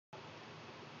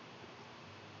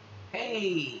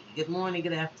Hey, good morning,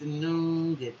 good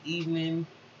afternoon, good evening,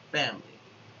 family.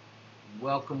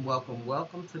 Welcome, welcome,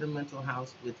 welcome to the Mental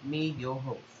House with me, your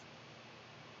host,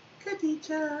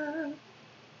 Khadija.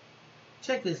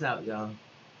 Check this out, y'all.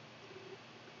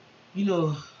 You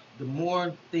know, the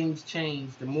more things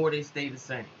change, the more they stay the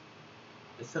same.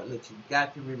 It's something that you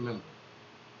got to remember.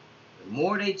 The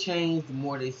more they change, the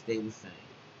more they stay the same.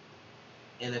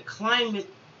 And the climate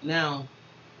now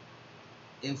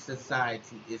in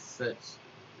society is such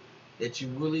that you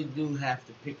really do have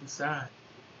to pick a side.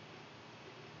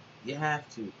 You have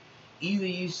to. Either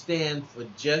you stand for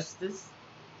justice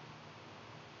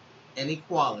and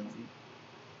equality,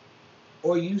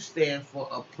 or you stand for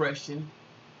oppression,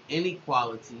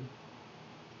 inequality,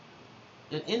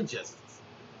 and injustice.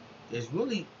 There's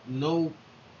really no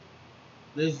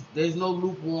there's no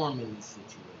lukewarm in this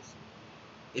situation.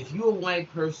 If you're a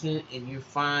white person and you're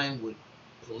fine with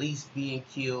police being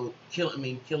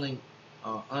killing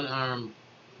unarmed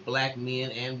black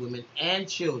men and women and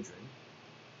children,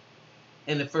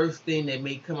 and the first thing that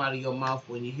may come out of your mouth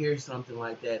when you hear something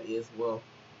like that is, well,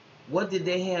 what did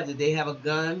they have? Did they have a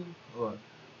gun? Or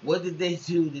what did they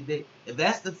do? Did they? If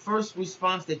that's the first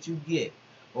response that you get,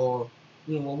 or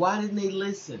well, why didn't they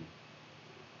listen?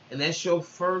 And that's your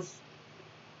first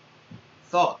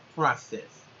thought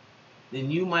process.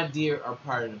 Then you, my dear, are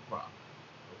part of the problem.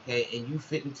 Okay, and you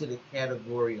fit into the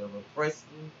category of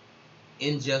oppression,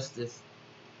 injustice,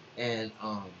 and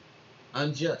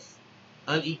unjust,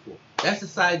 unequal. That's the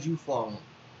side you fall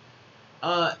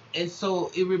on. And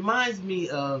so it reminds me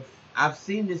of, I've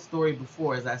seen this story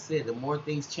before. As I said, the more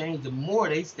things change, the more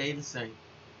they stay the same.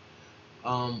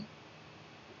 Um,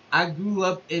 I grew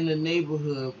up in a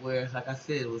neighborhood where, like I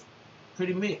said, it was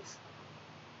pretty mixed.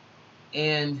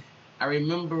 And I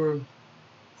remember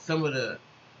some of the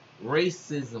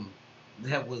racism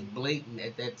that was blatant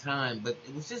at that time, but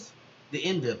it was just the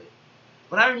end of it.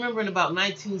 But I remember in about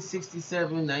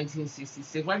 1967,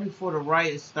 1966, right before the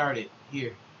riots started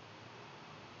here,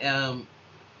 um,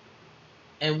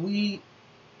 and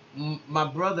my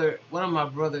brother, one of my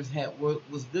brothers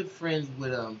was good friends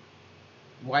with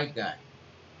white guy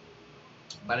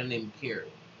by the name of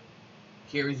Kerry.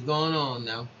 Kerry's gone on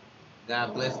now.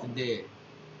 God bless the dead.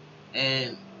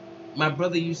 And my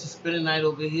brother used to spend the night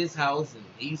over his house, and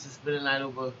he used to spend the night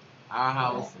over our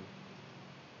house.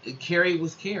 And Kerry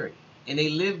was Kerry, and they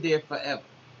lived there forever.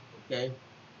 Okay,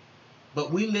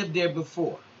 but we lived there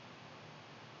before.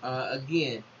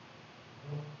 Again,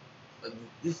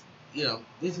 this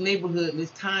this neighborhood,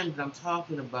 this time that I'm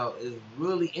talking about is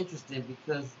really interesting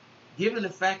because, given the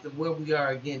fact of where we are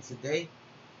again today,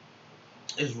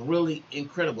 is really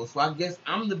incredible. So I guess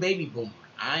I'm the baby boomer.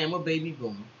 I am a baby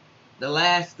boomer, the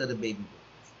last of the baby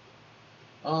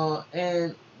boomers.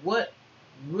 And what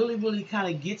really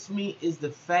kind of gets me is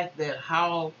the fact that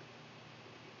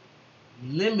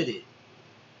limited,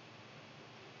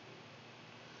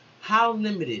 how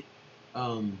limited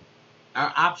um,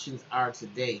 our options are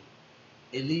today.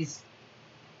 At least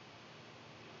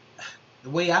the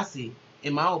way I see,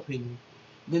 in my opinion,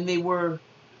 than they were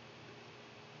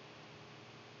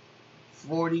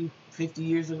 40, 50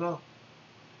 years ago.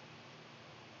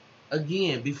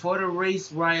 Again, before the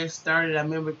race riot started, I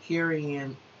remember Kerry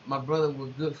and my brother were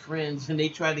good friends, and they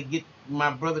tried to get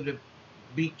my brother to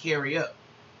beat Kerry up,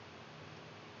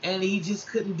 and he just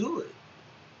couldn't do it.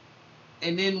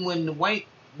 And then when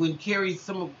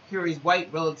some of Kerry's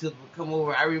white relatives would come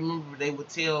over, I remember they would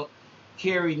tell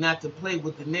Kerry not to play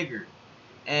with the nigger,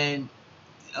 and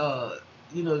uh,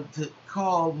 to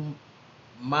call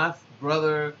my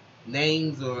brother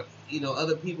names, or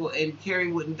other people, and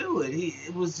Kerry wouldn't do it.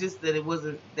 It was just that it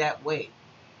wasn't that way.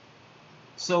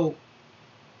 So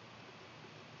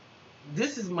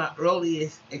this is my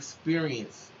earliest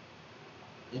experience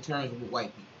in terms of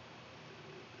white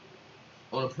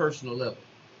people on a personal level.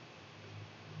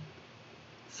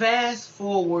 Fast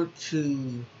forward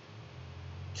to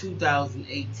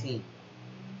 2018,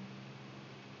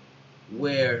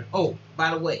 where, oh,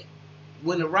 by the way,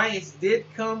 when the riots did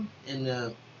come,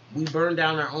 and we burned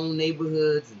down our own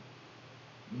neighborhoods,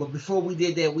 but before we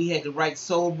did that, we had to write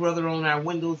 "Soul Brother" on our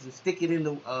windows and stick it in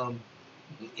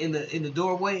the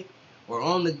doorway, or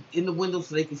in the window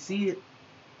so they could see it.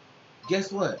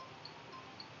 Guess what?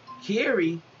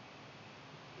 Kerry,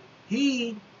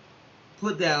 he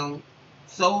put down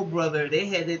 "Soul Brother." They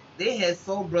had it. They had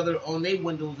 "Soul Brother" on their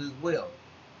windows as well.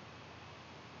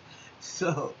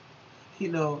 So,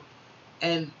 you know,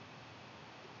 and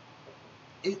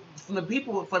for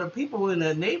the people in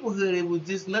the neighborhood, it was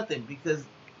just nothing because,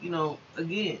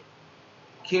 again,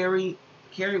 Kerry,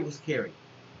 Kerry was Kerry.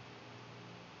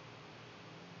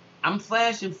 I'm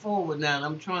flashing forward now, and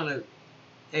I'm trying to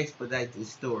expedite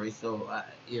this story. So,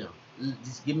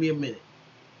 just give me a minute.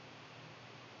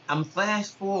 I'm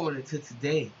fast forwarding to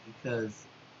today because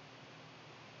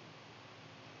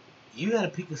you got to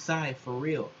pick a side for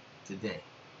real today.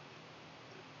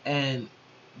 And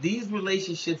these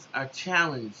relationships are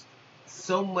challenged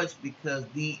so much because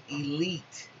the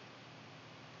elite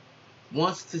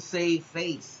wants to save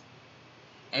face,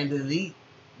 and the elite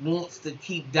wants to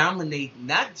keep dominating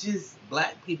not just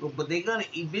black people, but they're gonna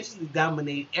eventually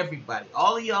dominate everybody.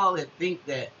 All of y'all that think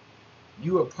that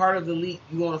you are part of the elite,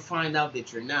 you want to find out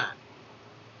that you're not.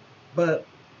 But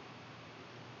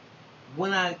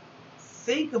when I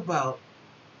think about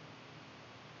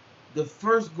the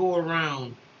first go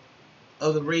around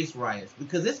of the race riots,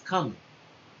 because it's coming,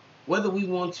 whether we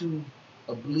want to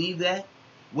believe that,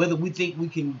 whether we think we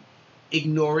can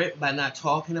ignore it by not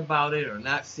talking about it or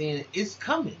not seeing it, it's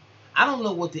coming. I don't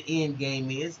know what the end game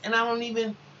is, and I don't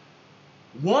even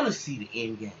want to see the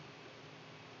end game.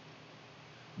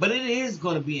 But it is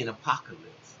going to be an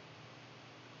apocalypse.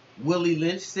 Willie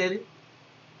Lynch said it.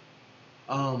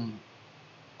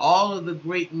 All of the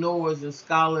great knowers and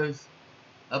scholars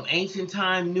of ancient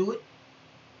time knew it.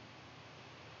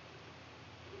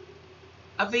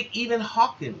 I think even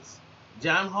Hawkins,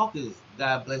 John Hawkins,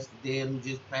 God bless the dead, who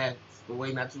just passed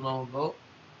away not too long ago,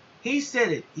 he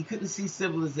said it. He couldn't see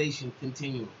civilization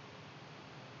continuing.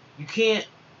 You can't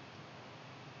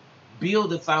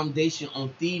build a foundation on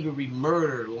thievery,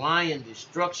 murder, lying,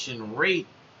 destruction, rape,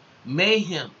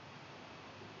 mayhem,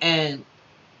 and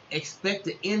expect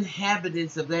the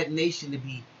inhabitants of that nation to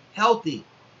be healthy.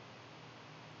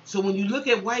 So when you look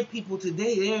at white people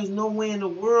today, there is no way in the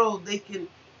world they can,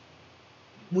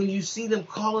 when you see them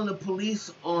calling the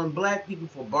police on black people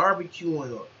for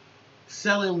barbecuing or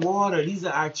selling water, these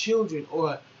are our children,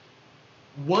 or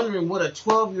wondering what a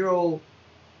 12-year-old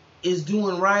is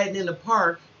doing riding in the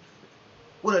park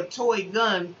with a toy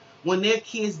gun when their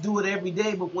kids do it every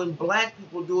day, but when black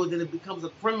people do it, then it becomes a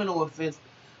criminal offense.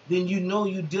 Then you know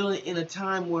you're dealing in a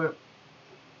time where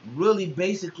really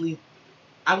basically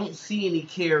I don't see any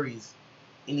carries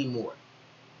anymore.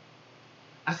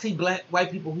 I see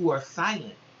white people who are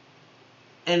silent.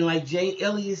 And like Jay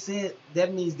Elliott said,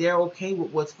 that means they're okay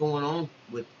with what's going on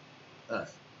with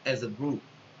us as a group.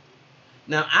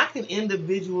 Now, I can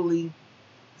individually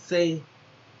say,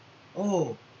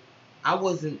 oh, I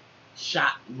wasn't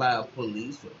shot by a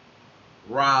police or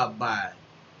robbed by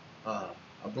a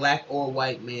black or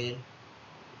white man.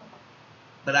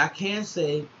 But I can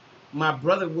say my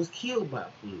brother was killed by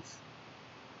police.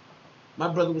 My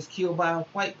brother was killed by a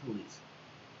white police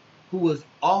who was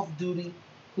off duty,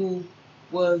 who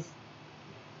was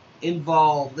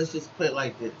involved, let's just put it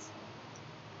like this,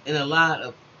 in a lot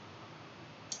of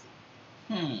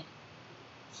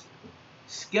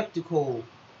skeptical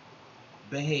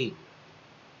behavior.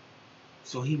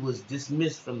 So he was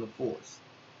dismissed from the force.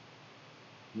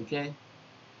 Okay?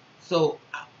 So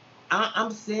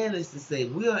I'm saying this to say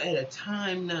we are at a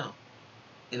time now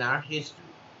in our history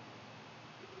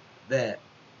that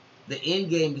the end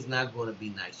game is not going to be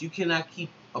nice. You cannot keep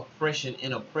oppression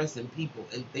and oppressing people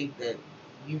and think that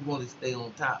you want to stay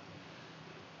on top.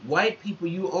 White people,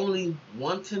 you only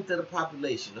 1/10 of the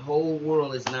population. The whole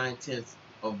world is 9/10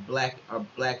 of black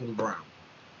and brown.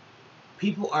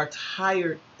 People are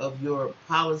tired of your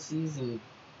policies and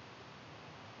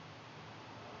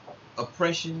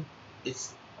oppression.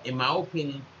 It's, in my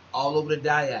opinion, all over the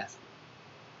diaspora.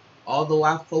 Although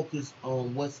I focus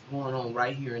on what's going on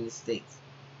right here in the States.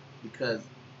 Because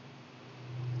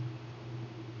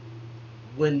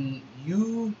when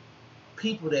you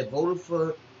people that voted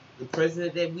for the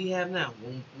president that we have now,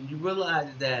 when you realize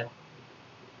that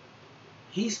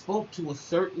he spoke to a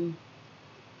certain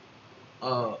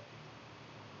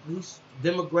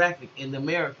demographic in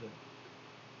America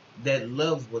that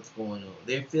loves what's going on.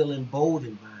 They're feeling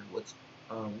emboldened by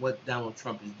what Donald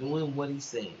Trump is doing, what he's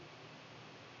saying.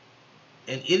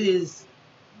 And it is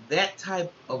that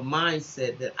type of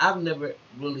mindset that I've never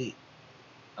really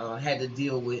had to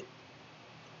deal with.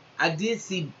 I did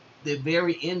see the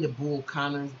very end of Bull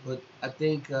Connors, but I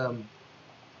think I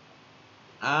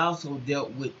also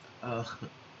dealt with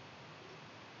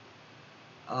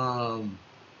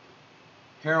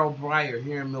Harold Breyer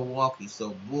here in Milwaukee.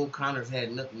 So Bull Connors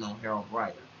had nothing on Harold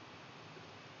Breyer.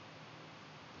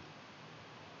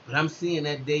 But I'm seeing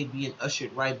that day being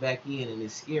ushered right back in, and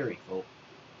it's scary, folks.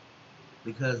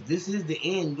 Because this is the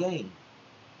end game.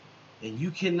 And you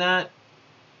cannot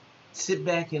sit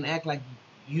back and act like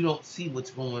you don't see what's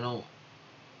going on.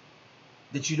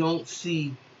 That you don't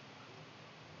see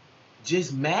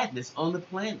just madness on the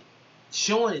planet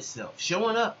showing itself,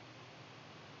 showing up.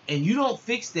 And you don't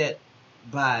fix that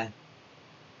by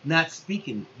not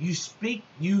speaking. You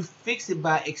fix it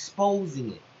by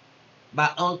exposing it,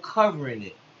 by uncovering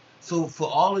it. So for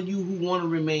all of you who want to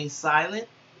remain silent,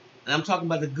 and I'm talking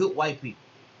about the good white people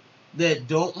that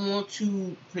don't want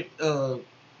to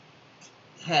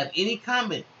have any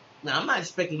comment. Now, I'm not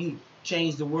expecting you to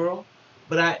change the world,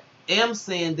 but I am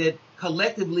saying that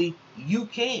collectively you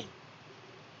can.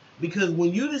 Because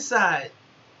when you decide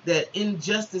that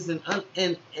injustice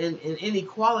and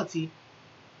inequality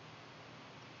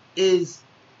is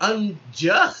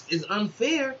unjust, is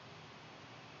unfair,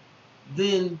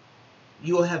 then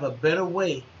you'll have a better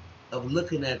way of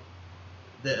looking at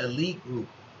the elite group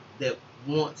that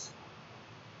wants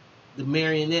the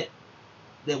marionette,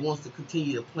 that wants to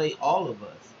continue to play all of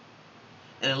us.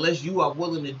 And unless you are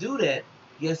willing to do that,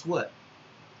 guess what?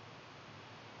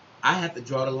 I have to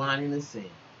draw the line in the sand.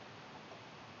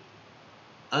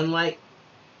 Unlike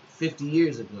 50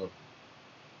 years ago,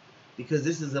 because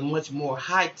this is a much more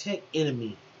high-tech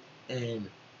enemy and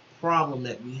problem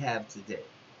that we have today.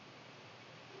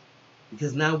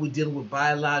 Because now we're dealing with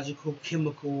biological,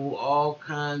 chemical, all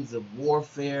kinds of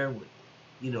warfare with,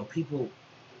 people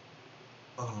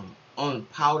on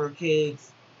powder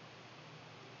kegs.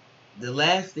 The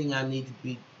last thing I need to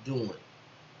be doing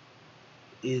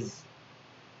is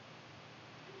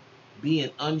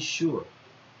being unsure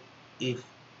if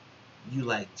you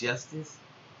like justice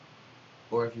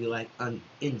or if you like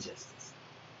injustice.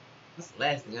 That's the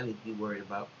last thing I need to be worried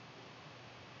about.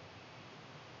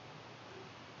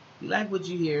 If you like what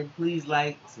you hear, please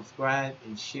like, subscribe,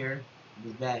 and share.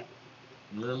 I'll be back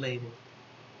a little later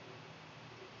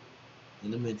in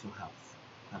the mental house.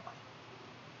 Bye-bye.